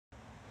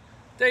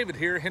David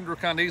here,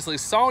 Hendrick on Easley.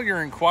 Saw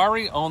your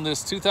inquiry on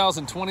this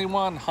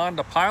 2021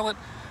 Honda Pilot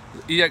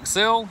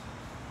EXL.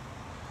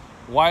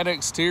 White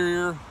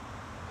exterior,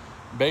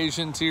 beige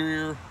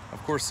interior,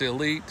 of course the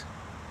Elite.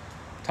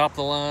 Top of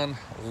the line,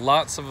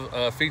 lots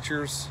of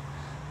features,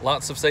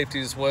 lots of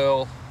safety as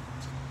well.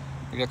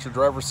 You got your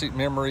driver's seat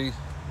memory,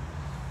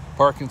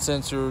 parking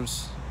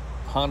sensors,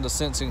 Honda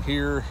sensing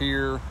here,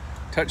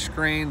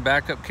 touchscreen,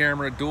 backup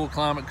camera, dual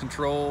climate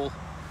control.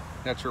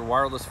 Got your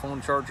wireless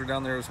phone charger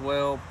down there as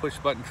well, push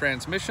button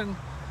transmission,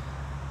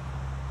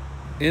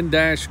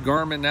 in-dash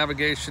Garmin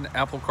navigation,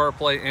 Apple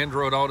CarPlay,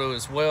 Android Auto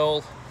as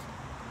well.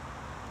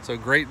 It's a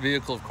great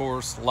vehicle, of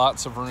course,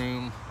 lots of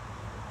room.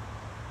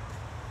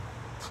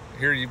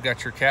 Here you've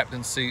got your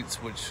captain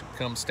seats, which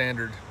come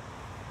standard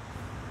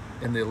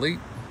in the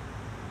Elite.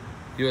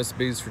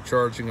 USBs for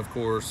charging, of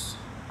course.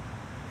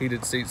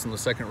 Heated seats in the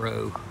second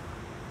row.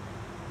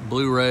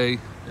 Blu-ray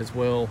as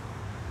well.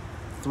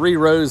 3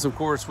 rows, of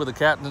course, with the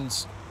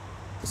captain's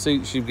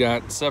seats. You've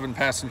got 7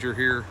 passenger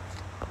here.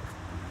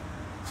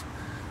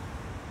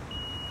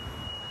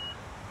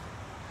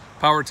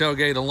 Power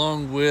tailgate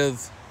along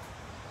with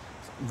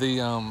the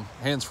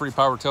hands-free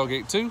power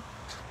tailgate too.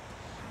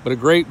 But a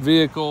great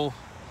vehicle.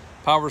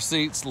 Power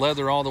seats,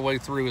 leather all the way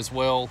through as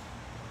well.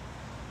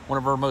 One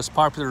of our most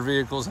popular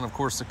vehicles, and of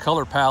course the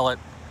color palette,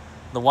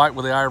 the white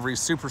with the ivory,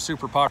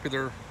 super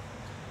popular.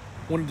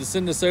 Wanted to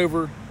send this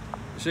over,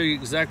 show you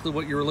exactly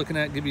what you were looking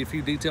at, give you a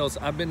few details.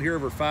 I've been here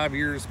over 5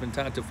 years, been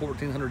tied to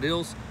 1,400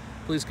 deals.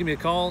 Please give me a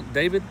call,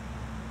 David,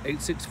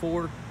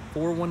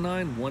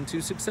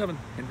 864-419-1267,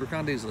 Hendrick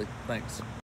on Easley. Thanks.